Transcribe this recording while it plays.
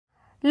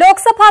Lok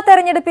Sabha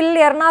തെരഞ്ഞെടുപ്പിൽ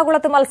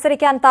എറണാകുളത്ത്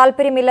മത്സരിക്കാൻ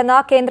താൽപര്യമില്ലെന്ന്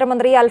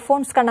കേന്ദ്രമന്ത്രി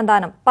അൽഫോൺസ്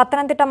കണ്ണന്താനം.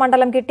 പത്തനംതിട്ട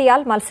മണ്ഡലം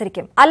കിട്ടിയാൽ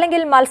മത്സരിക്കും.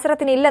 അല്ലെങ്കിൽ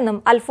മത്സരത്തിനില്ലെന്നും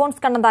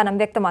അൽഫോൺസ് കണ്ണന്താനം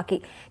വ്യക്തമാക്കി.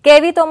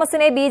 കെ.വി.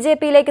 തോമസിനെ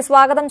ബിജെപിയിലേക്ക്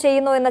സ്വാഗതം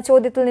ചെയ്യുന്നു എന്ന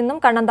ചോദ്യത്തിൽ നിന്നും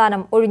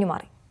കണ്ണന്താനം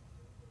ഒഴിഞ്ഞുമാറി.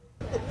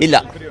 ഇല്ല,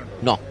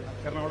 നോ,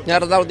 ഞാൻ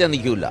എറണാകുളത്ത്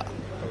നിൽക്കില്ല.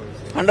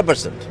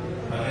 100%.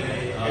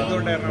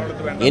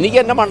 എനിക്ക്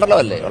എന്റെ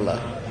മണ്ഡലമല്ലേ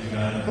ഉള്ളത്.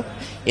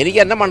 എനിക്ക്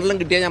എന്റെ മണ്ഡലം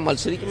കിട്ടിയാൽ ഞാൻ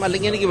മത്സരിക്കും,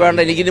 അല്ലെങ്കിൽ എനിക്ക് വേണ്ട.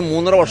 എനിക്കിനി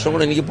 3.5 വർഷം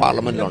കൂടെ എനിക്ക്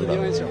പാർലമെന്റിലുണ്ട്.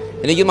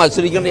 എനിക്ക്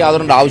മത്സരിക്കേണ്ട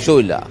യാതൊരു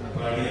ആവശ്യവുമില്ല.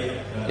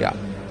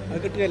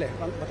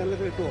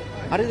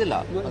 അറിയത്തില്ല,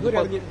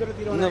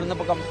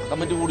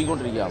 കമ്മിറ്റി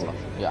കൂടിക്കൊണ്ടിരിക്കുകയാണല്ലോ.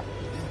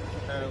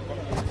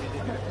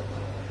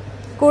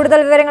 കൂടുതൽ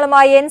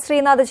വിവരങ്ങളുമായി എൻ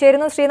ശ്രീനാഥ്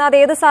ചേരുന്നു. ശ്രീനാഥ്,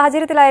 ഏത്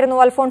സാഹചര്യത്തിലായിരുന്നു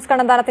അൽഫോൺസ്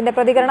കണ്ണന്താനത്തിന്റെ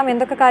പ്രതികരണം?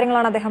 എന്തൊക്കെ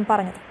കാര്യങ്ങളാണ് അദ്ദേഹം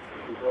പറഞ്ഞത്?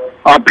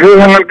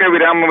 അഭ്യൂഹങ്ങൾക്ക്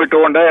വിരാമം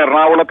വിട്ടുകൊണ്ട്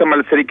എറണാകുളത്ത്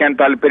മത്സരിക്കാൻ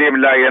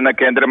താൽപര്യമില്ല എന്ന്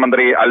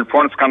കേന്ദ്രമന്ത്രി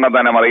അൽഫോൺസ്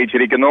കണ്ണന്താനം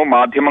അറിയിച്ചിരിക്കുന്നു.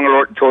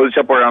 മാധ്യമങ്ങളോട്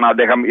ചോദിച്ചപ്പോഴാണ്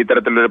അദ്ദേഹം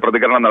ഇത്തരത്തിലൊരു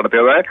പ്രതികരണം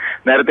നടത്തിയത്.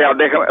 നേരത്തെ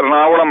അദ്ദേഹം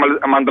എറണാകുളം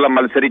മണ്ഡലം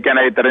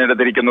മത്സരിക്കാനായി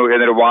തെരഞ്ഞെടുത്തിരിക്കുന്നു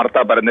എന്നൊരു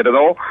വാർത്ത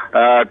പറഞ്ഞിരുന്നു.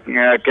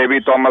 കെ.വി.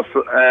 തോമസ്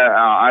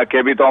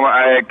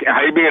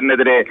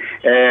ഹൈബീഡിനെതിരെ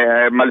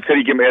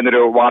മത്സരിക്കും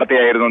എന്നൊരു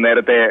വാർത്തയായിരുന്നു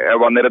നേരത്തെ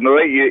വന്നിരുന്നത്.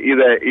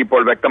 ഇത്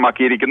ഇപ്പോൾ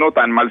വ്യക്തമാക്കിയിരിക്കുന്നു.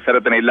 താൻ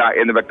മത്സരത്തിനില്ല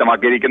എന്ന്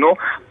വ്യക്തമാക്കിയിരിക്കുന്നു.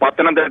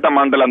 പത്തനംതിട്ട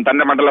മണ്ഡലം,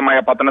 തന്റെ മണ്ഡലമായ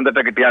പത്തനംതിട്ട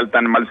കിട്ടിയാൽ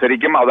താൻ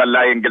മത്സരിക്കും. അതല്ല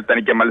എങ്കിൽ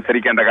തനിക്ക്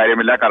മത്സരിക്കേണ്ട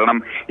കാര്യമില്ല. കാരണം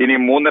ഇനി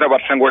 3.5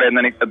 വർഷം കൂടെ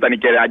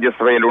തനിക്ക്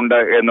രാജ്യസഭയിലുണ്ട്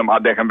എന്നും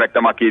അദ്ദേഹം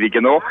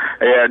വ്യക്തമാക്കിയിരിക്കുന്നു.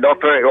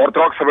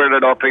 ഓർത്തഡോക്സ് സഭയുടെ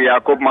ഡോക്ടർ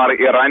യാക്കൂബ് മാർ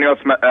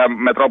ഇറാനിയോസ്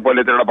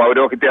മെത്രോപൊലിത്തയുടെ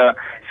പൗരോഹിത്യ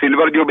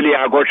സിൽവർ ജൂബിലി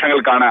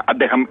ആഘോഷങ്ങൾക്കാണ്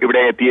അദ്ദേഹം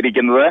ഇവിടെ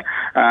എത്തിയിരിക്കുന്നത്.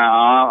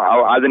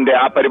 അതിന്റെ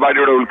ആ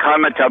പരിപാടിയുടെ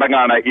ഉദ്ഘാടന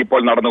ചടങ്ങാണ്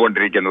ഇപ്പോൾ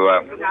നടന്നുകൊണ്ടിരിക്കുന്നത്.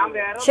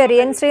 ശരി,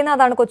 എൻ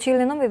ശ്രീനാഥാണ് കൊച്ചിയിൽ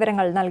നിന്നും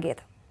വിവരങ്ങൾ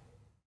നൽകിയത്.